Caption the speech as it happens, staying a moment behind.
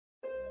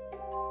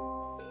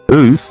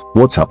Oof,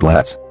 what's up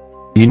lads?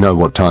 You know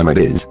what time it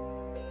is?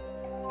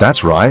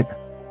 That's right.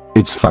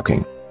 It's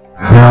fucking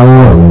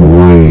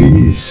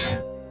Halloween.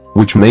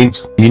 Which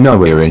means, you know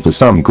we're in for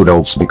some good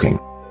old spooking.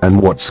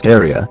 And what's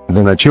scarier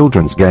than a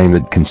children's game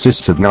that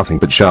consists of nothing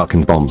but shark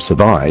and bomb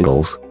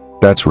survivals?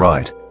 That's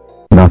right.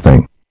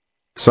 Nothing.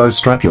 So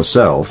strap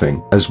yourself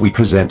in as we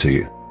present to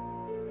you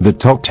the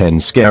top 10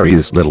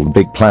 scariest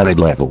LittleBigPlanet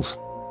levels.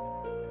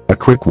 A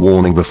quick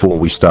warning before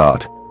we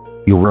start.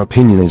 Your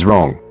opinion is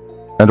wrong.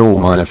 And all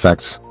minor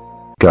facts.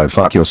 Go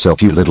fuck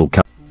yourself, you little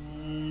cunt.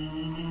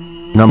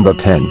 Number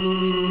 10.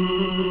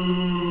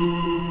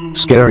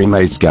 Scary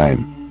Maze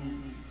Game.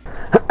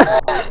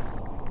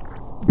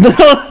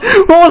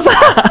 What was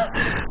that?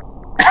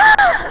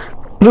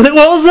 What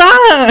was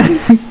that?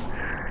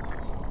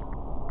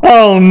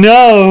 Oh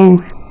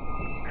no!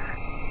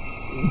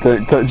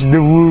 Don't touch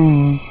the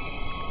walls.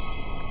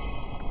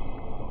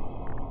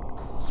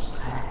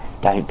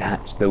 Don't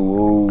touch the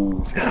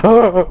walls.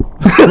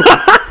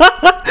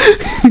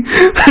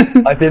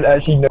 I didn't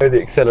actually know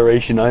the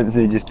acceleration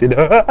answer, just did.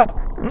 Right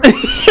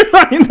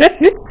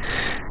there.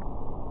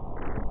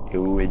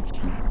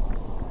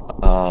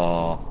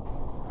 Oh,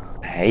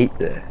 I hate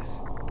this.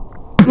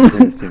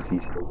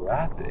 Sensitivity's so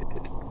rapid.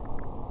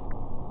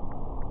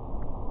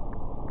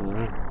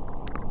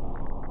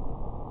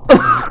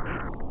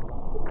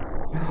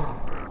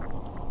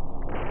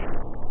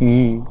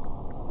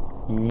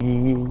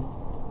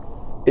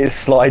 It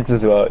slides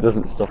as well, it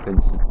doesn't stop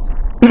instantly.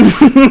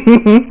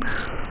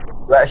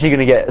 We're actually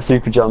gonna get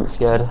super jump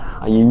scared.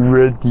 Are you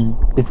ready?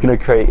 It's gonna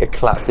create a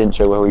clapped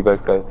intro where we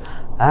both go,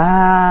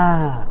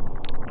 ah!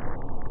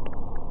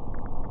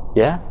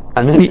 Yeah?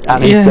 And then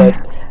Annie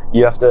said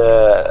you have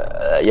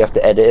to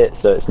edit it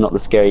so it's not the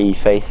scary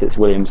face, it's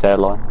William's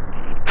hairline.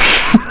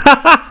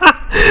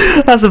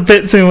 That's a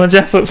bit too much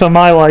effort for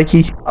my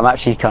likey. I'm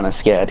actually kind of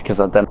scared because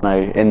I don't know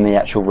in the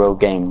actual real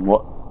game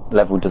what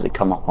level does it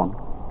come up on.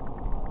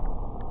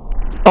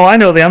 Oh, I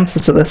know the answer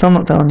to this, I'm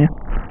not telling you.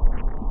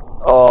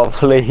 Oh,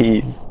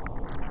 please.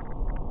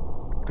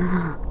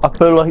 I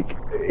feel like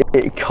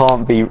it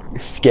can't be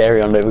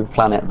scary on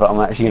LittleBigPlanet, but I'm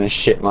actually gonna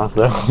shit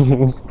myself.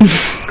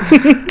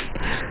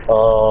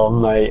 Oh,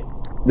 mate.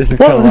 This is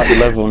kind of like the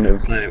level on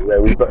LittleBigPlanet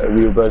where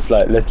we were both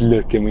like, let's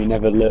look, and we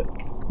never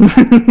looked.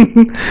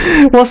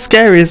 What's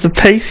scary is the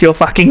pace you're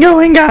fucking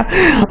going at.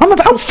 I'm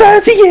about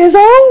 30 years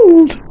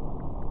old!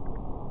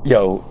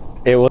 Yo,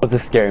 it was a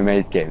scary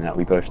maze game that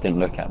we both didn't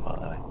look at, by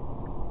the way.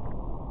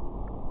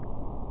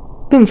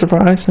 Doesn't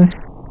surprise me.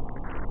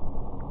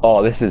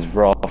 Oh, this is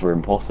rather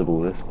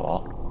impossible, this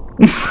part.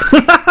 You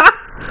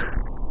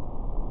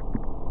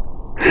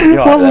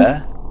right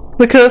there?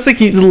 The cursor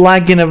keeps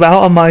lagging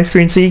about on my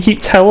screen, so you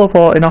keep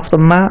teleporting off the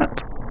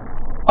map.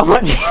 I'm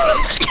like... No!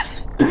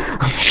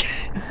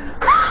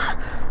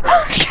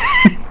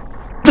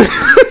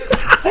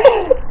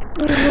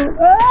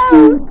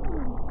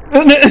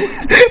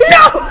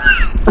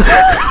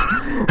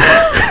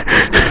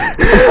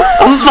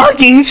 I'm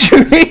fucking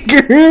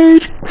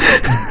triggered!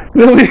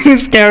 The only thing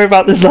scary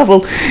about this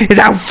level is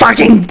how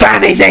fucking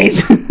bad it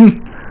is!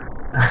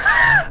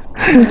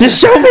 Just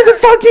show me the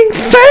fucking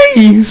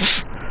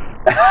face!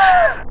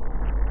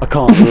 I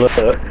can't look.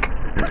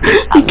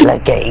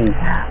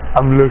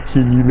 I'm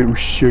looking, you little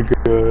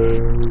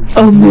sugar.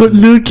 I'm not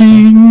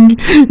looking.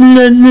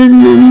 La la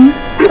la.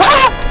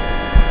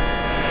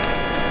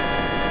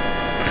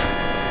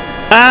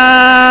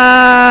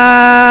 Ah!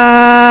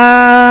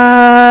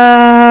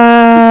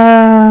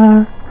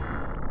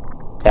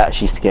 It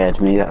actually scared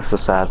me, that's the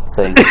sad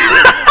thing.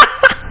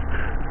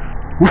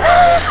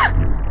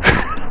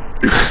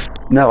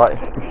 No, like,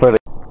 fully,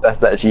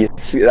 that actually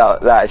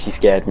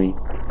scared me.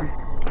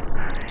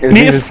 It was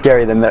even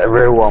scarier than the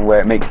real one where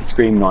it makes a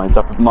scream noise.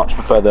 I much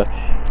prefer the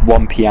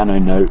one piano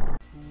note.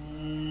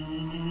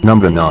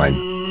 Number 9.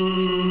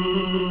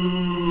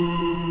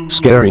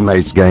 Scary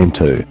Maze Game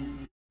 2.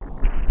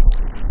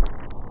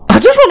 I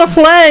just want to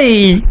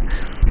play!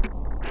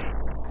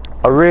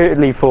 I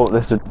really thought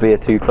this would be a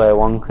 2-player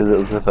one because it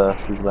was a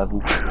versus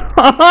level.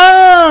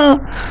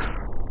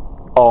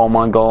 Oh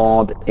my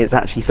god, it's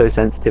actually so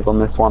sensitive on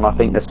this one. I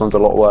think this one's a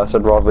lot worse.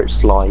 I'd rather it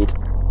slide.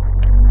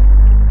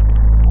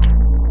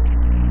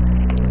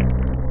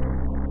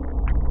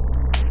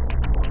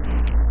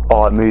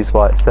 Oh, it moves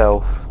by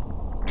itself.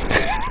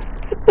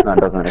 No, it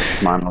doesn't.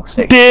 It's mine looks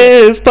sick.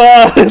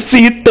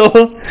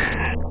 Despacito.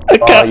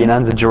 Oh, your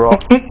nan's a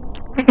drop.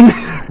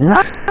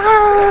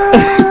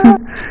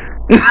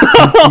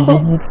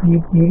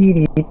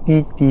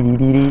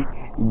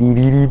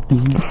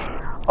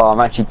 Oh, I'm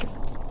actually...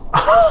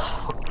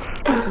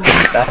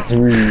 That's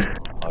rude.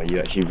 Oh, you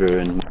actually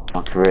ruined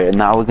my career.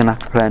 Now we're gonna have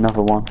to play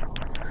another one.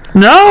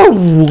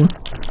 No!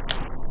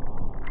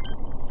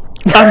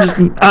 I'm just...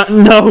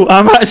 no,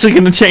 I'm actually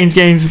gonna change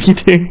games if you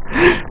do.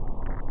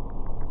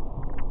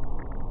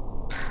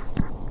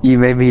 You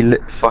made me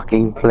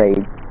fucking play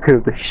two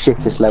of the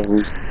shittest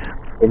levels.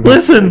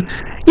 Listen!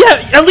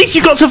 Yeah, at least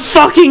you got to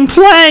fucking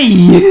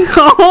play!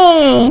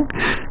 Oh!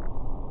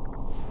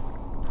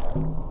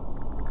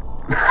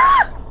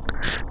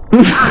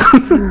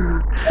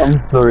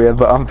 I'm sorry,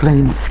 but I'm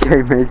playing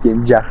Scary Maze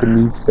game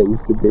Japanese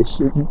Face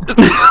Edition.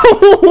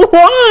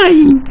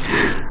 Why?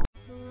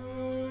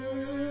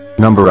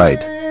 Number 8.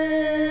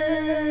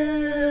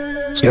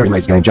 Scary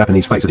Maze game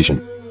Japanese Face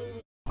Edition.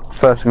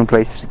 First, we're gonna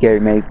play Scary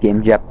Maze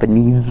game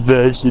Japanese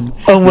version.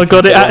 Oh my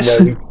god, it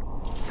actually.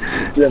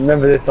 Yeah,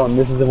 remember this one?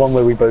 This is the one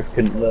where we both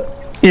couldn't look.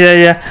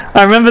 Yeah.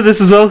 I remember this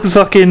as well because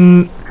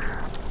fucking.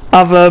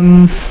 I've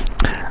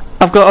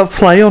got a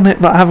play on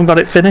it, but I haven't got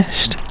it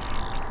finished.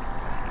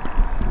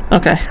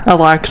 Okay, I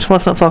lagged.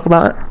 Let's not talk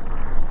about it.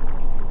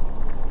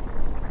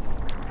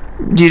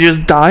 Do you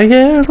just die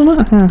here or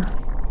something?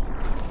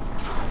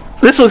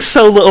 This looks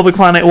so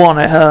LittleBigPlanet 1,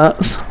 it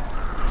hurts.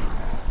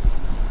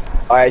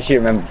 I actually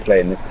remember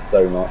playing this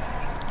so much.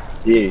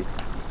 You?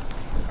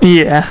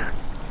 Yeah.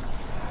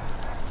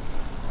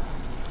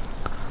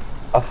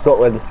 I forgot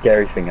where the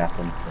scary thing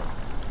happened.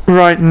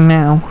 Right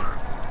now.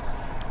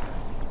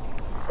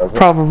 Does it?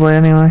 Probably,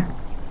 anyway.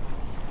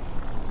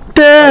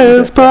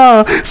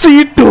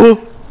 Despacito!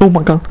 Oh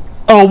my god.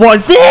 Oh, what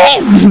is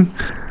this?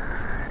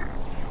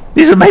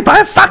 These are made by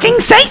a fucking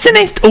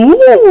Satanist!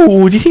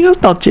 Ooh, do you think that's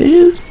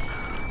dodges?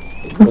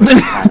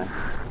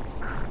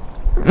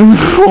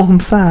 Oh, I'm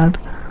sad.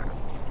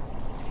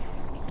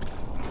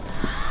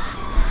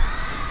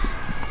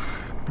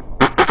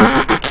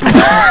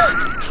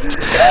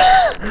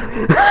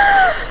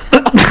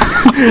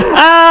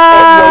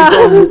 Ah!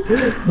 Oh my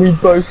god, we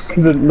both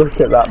couldn't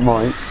look at that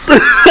mic.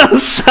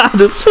 That's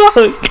sad as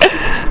fuck.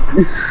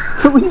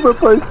 We were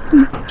both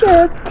too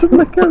scared to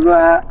look at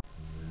that.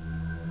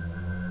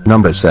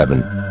 Number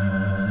 7.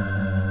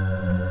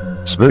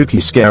 Spooky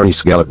Scary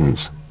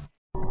Skeletons.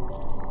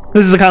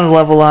 This is the kind of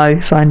level I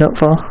signed up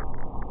for.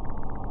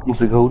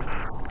 What's it called?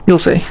 You'll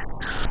see.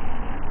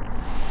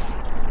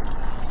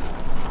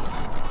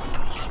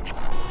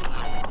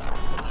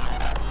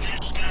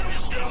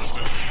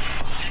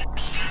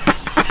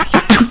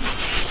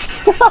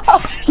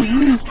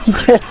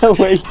 Get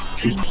away.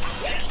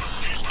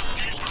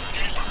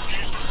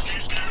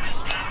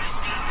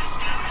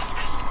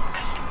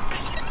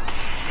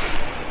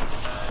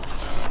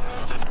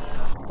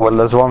 Well,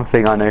 there's one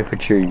thing I know for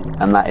true,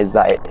 and that is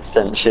that it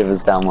sent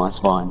shivers down my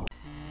spine.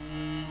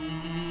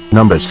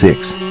 Number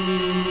 6.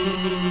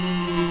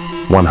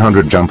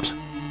 100 jumps.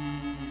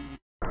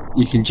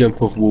 You can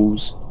jump off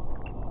walls.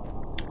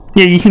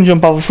 Yeah, you can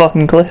jump off a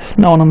fucking cliff.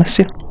 No one will miss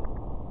you.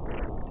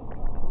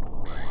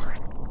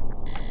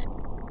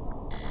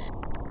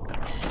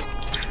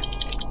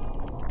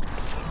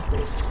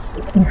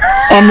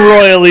 I'm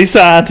royally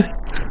sad.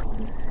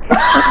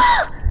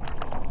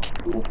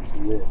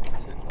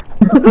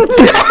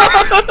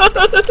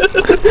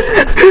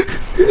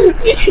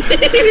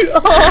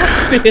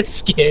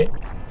 Biscuit.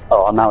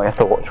 Oh, now we have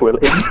to watch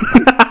William.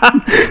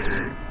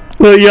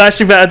 Well, you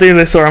actually better do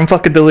this or I'm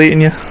fucking deleting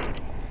you.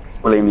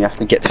 William, you have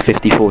to get to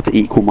 54 to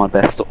equal my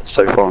best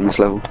so far on this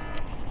level.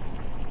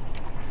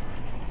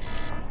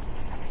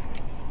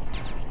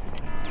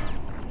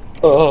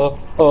 Oh.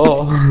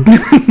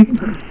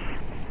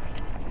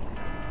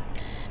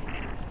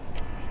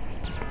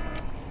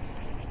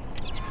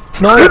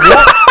 No,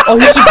 what? Oh,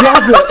 you should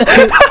grab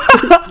it!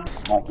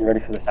 Mike, you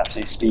ready for this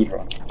absolute speed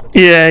run?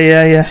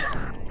 Yeah.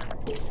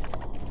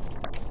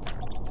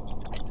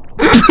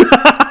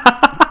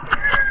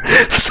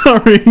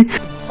 Sorry.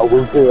 I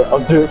will do it.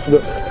 I'll do it for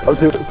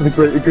the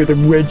greater good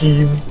and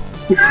wedgies.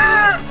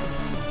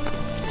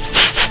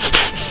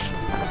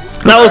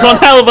 That was one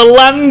hell of a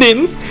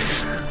landing.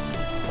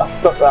 I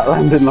stuck that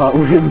landing like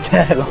William's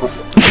hairline.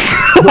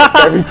 Not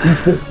very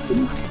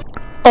consistent.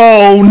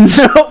 Oh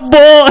no,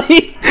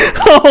 boy!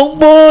 Oh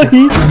boy!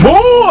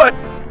 Boy!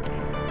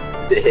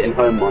 Is it hitting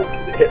home, Mike?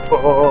 Is it hit?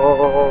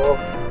 Oh.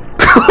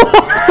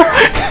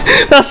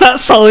 That's that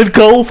solid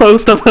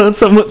goalpost I've heard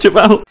so much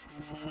about.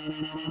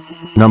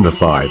 Number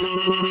 5.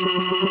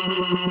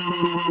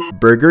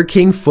 Burger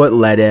King foot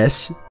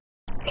lettuce.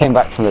 Came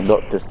back from the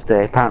doctors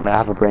today. Apparently I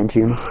have a brain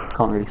tumour.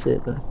 Can't really see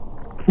it though.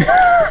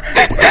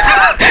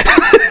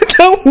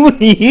 Don't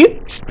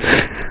leave!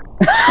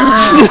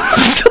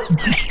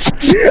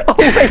 Oh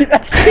wait,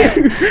 that's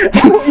you!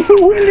 Oh,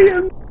 you're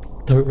William!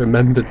 Don't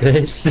remember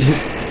this.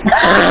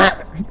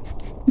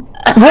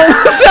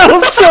 What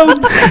was that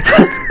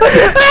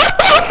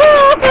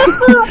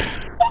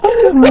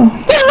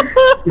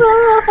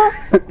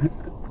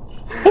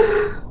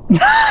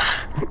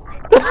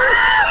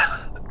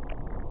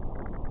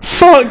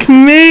Fuck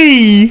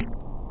me!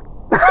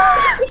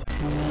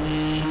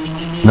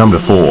 Number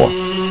 4.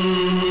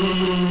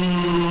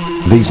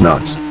 These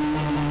nuts.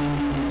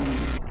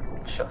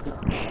 Shut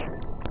up.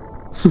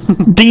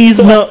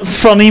 These Nuts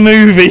funny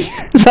movie.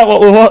 Is that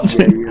what we're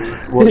watching?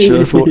 Watch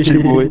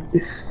it, boys.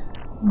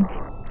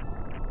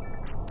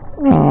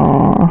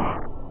 Aww.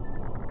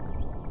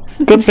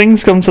 Good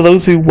things come to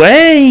those who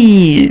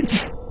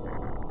wait!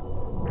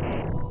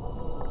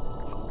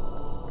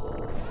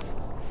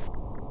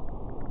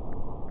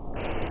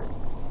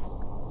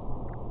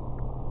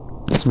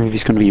 This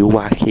movie's gonna be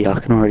wacky, I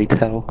can already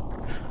tell.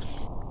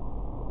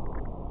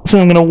 So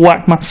I'm gonna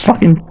whack my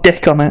fucking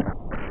dick on it.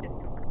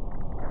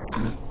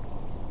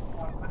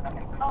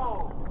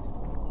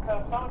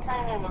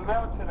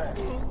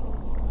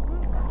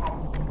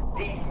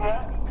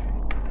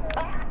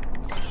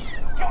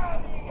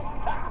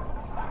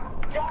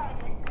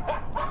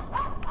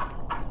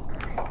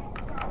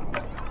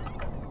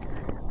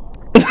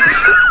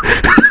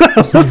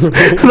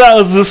 That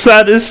was the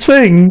saddest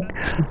thing.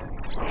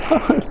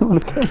 I don't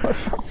want to kill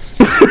myself.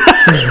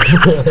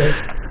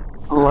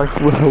 Like,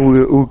 well, we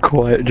were all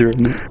quiet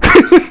during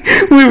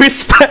it. We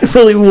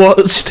respectfully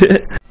watched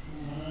it.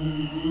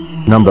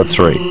 Number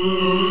 3.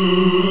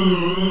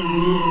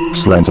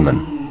 Slenderman.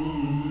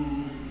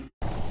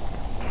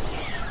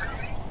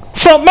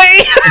 Fuck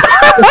me!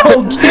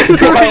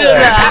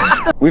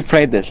 We've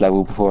played this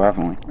level before,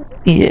 haven't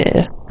we?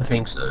 Yeah. I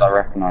think so. I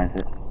recognise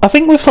it. I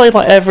think we've played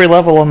like every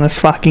level on this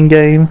fucking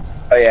game.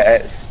 Oh yeah,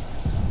 it's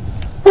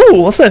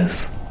Ooh, what's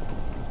this?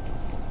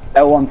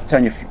 L1 to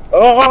turn your.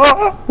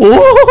 Oh!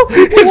 Ooh,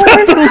 is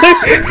that the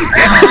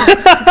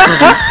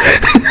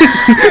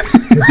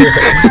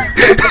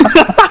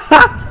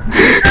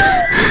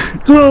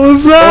What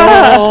was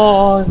that?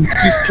 Oh,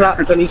 he's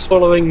clapped and he's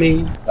following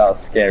me. That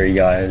was scary,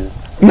 guys.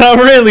 That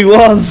really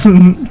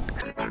wasn't.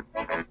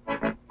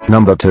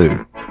 Number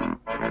 2.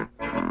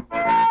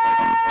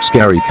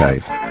 Scary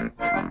Cave.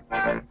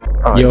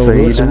 Alright, Yo, so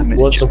you what's- don't-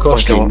 what's some Oh, go on.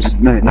 costumes?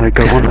 No,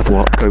 go one level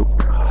up. Go.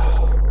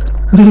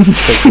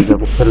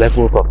 The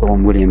level above the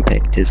one William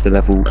picked is the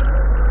level.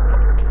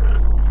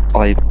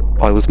 I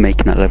was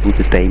making that level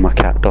the day my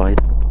cat died.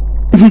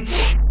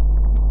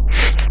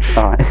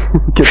 Alright,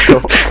 good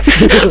job.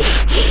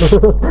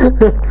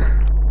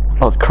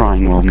 I was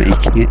crying while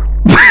making it.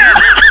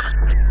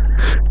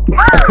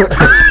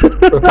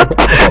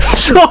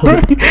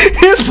 Sorry,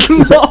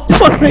 it's not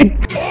funny.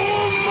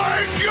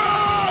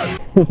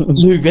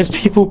 Luke, there's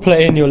people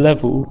playing your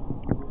level.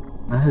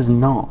 That is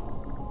not.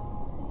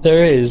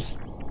 There is.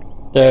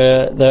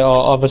 There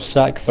are other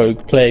sack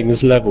folk playing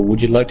this level.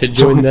 Would you like to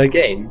join their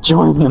game?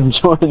 Join them.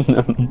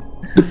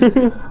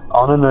 I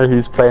wanna know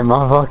who's playing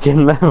my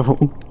fucking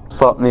level.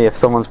 Fuck me, if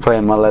someone's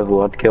playing my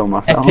level, I'd kill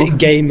myself. Epic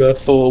Gamer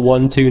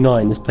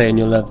 4129 is playing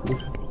your level.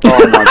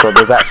 Oh my god,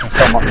 there's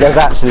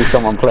actually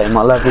someone playing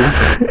my level.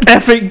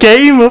 Epic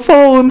Gamer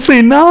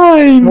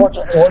 4129.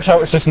 Watch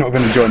out, it's just not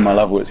going to join my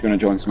level, it's going to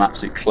join some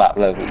absolute clap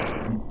level.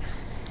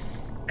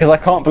 Because I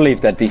can't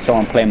believe there'd be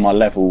someone playing my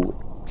level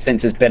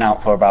since it's been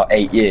out for about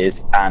 8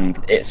 years and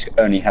it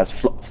only has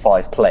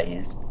 5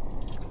 plays.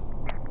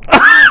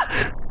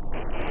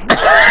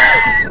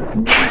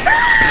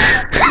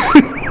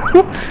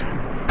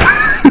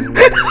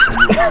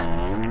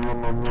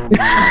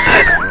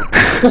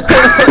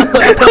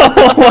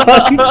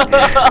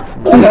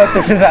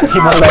 This is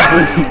actually my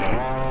level.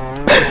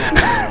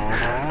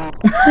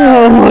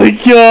 Oh my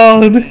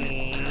god.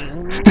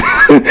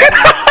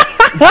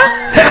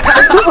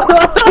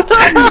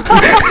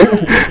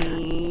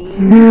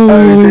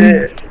 Oh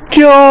dear.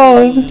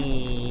 God.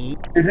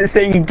 Is it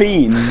saying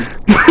beans?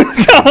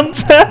 Can't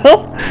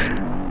tell.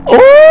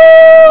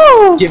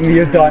 Oh! Give me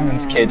your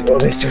diamonds, kid, or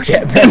this will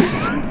get better.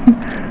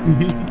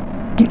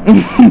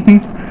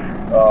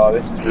 Oh,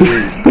 this is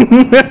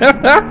rude.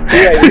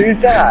 Wait, who's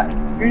that?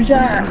 Who's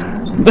that?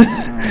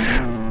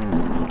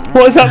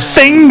 What is that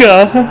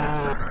finger?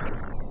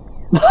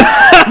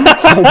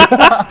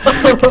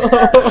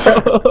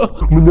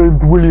 My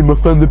name's William, I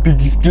found the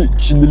biggest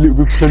glitch in the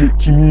LittleBigPlanet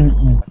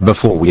community.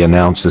 Before we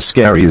announce the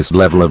scariest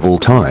level of all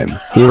time,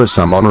 here are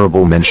some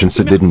honorable mentions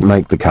that didn't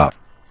make the cut.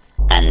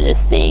 And the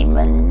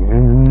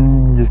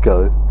seaman. Just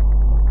go.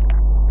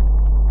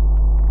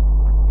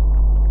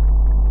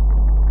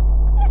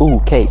 Ooh,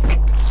 cake.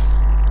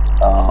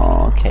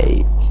 Oh,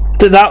 cake.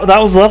 That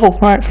was level,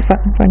 right?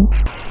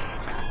 Thanks.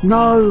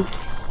 No!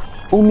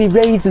 All me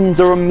raisins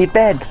are on me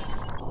bed.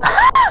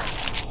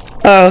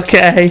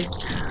 Okay.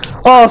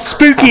 Oh,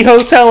 spooky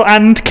hotel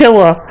and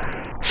killer.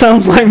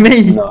 Sounds like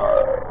me.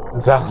 No,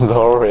 sounds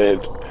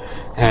horrid.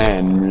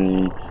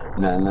 Henry.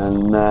 Na na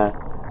na.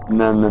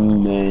 Na na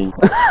na.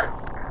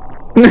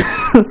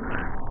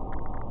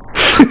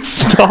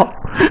 Stop.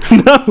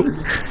 No.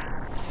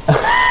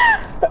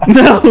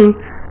 No.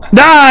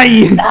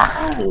 Die!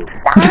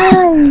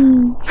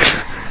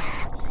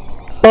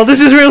 Oh, this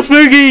is real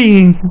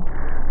spooky!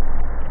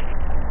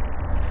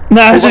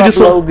 No, I should just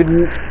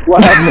Logan.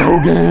 What up,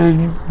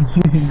 Logan?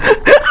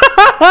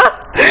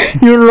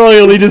 You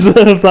royally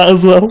deserve that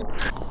as well.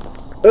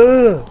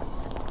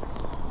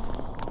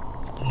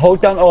 Hold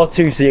down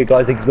R2 so you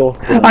guys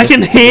exhausted. I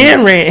can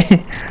hear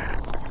it!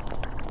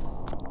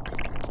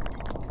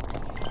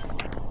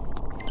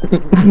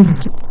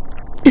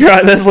 You're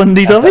right, there's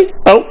Lindy Dovey.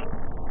 Oh.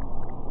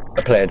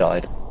 A player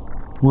died.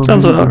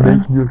 Sounds about right.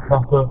 Your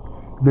cuppa.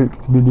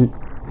 Next minute,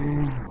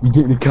 you're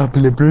getting a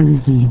couple of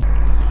bruises.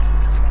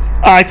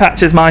 Eye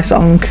patch is my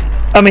song.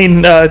 I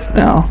mean, no.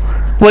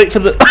 Wait for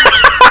the.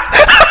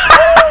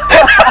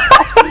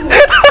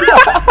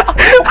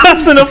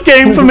 That's enough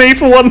game for me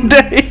for one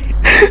day.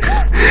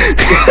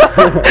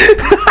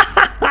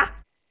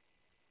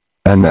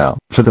 And now,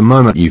 for the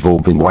moment you've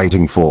all been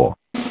waiting for.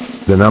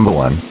 The number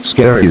 1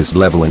 scariest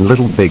level in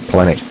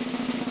LittleBigPlanet.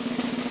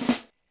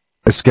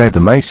 Escape the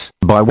Maze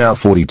by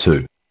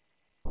Wow42.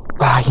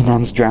 Ah, your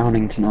nan's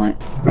drowning tonight.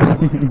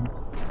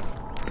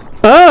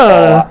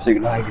 Oh!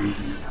 Absolute lagging.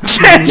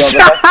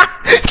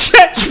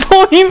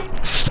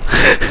 Checkpoints!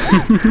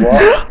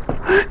 What?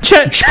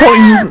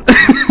 Checkpoints!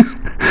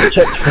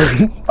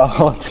 Checkpoints are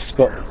hard to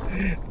spot.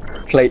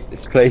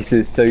 This place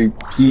is so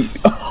cute.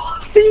 Oh,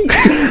 see?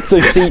 So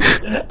seek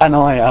an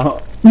eye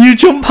out. You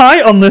jump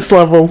high on this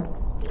level.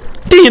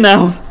 Do you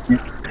now?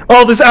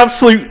 Oh, there's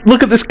absolute...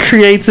 Look at this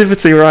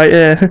creativity right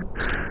here.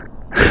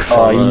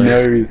 Oh, he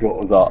knows what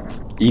was up.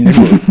 He knew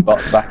what was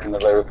up back in the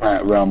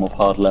LittleBigPlanet realm of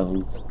hard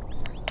levels.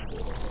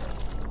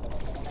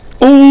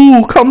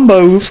 Ooh,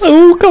 combos.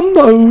 Ooh,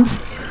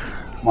 combos.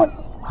 My...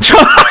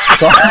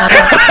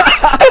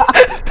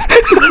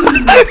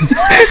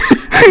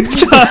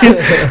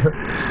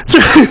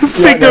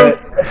 Figure.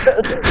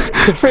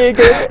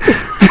 Figure.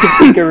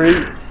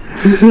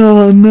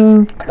 Oh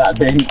no. That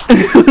thing.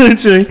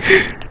 Literally.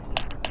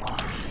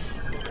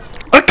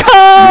 I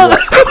can't!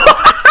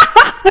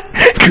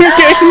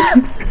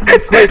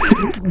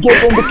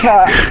 Get in the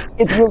car.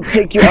 It will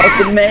take you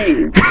out the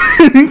maze.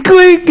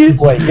 Quick!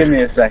 Wait, give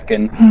me a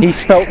second. He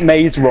spelt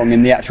maze wrong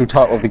in the actual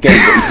title of the game,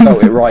 but he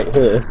spelt it right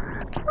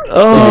here.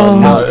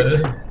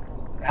 Oh.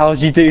 How'd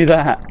you do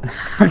that?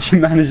 How'd you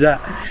manage that?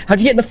 How'd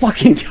you get the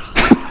fucking...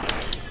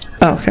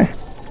 Oh, okay.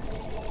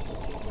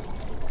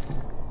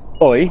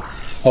 Oi.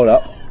 Hold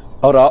up.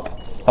 Hold up.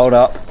 Hold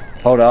up.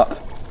 Hold up.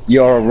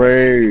 You're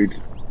rude.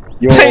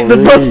 You're Take the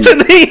rude. bus to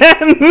the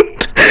end!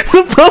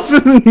 The bus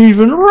isn't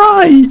even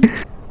right!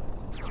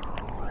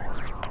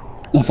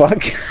 Oh,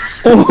 fuck.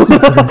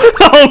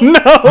 Oh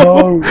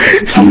no!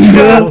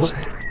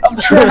 I'm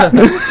trapped!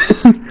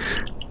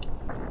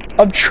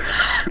 I'm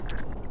trapped!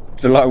 I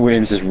feel like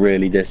Williams is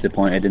really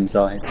disappointed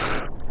inside.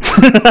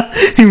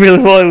 He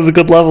really thought it was a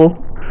good level.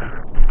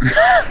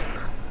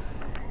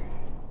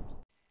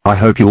 I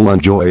hope you all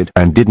enjoyed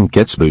and didn't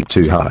get spooked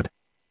too hard.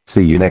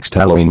 See you next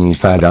Halloween, you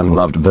fat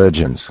unloved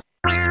virgins.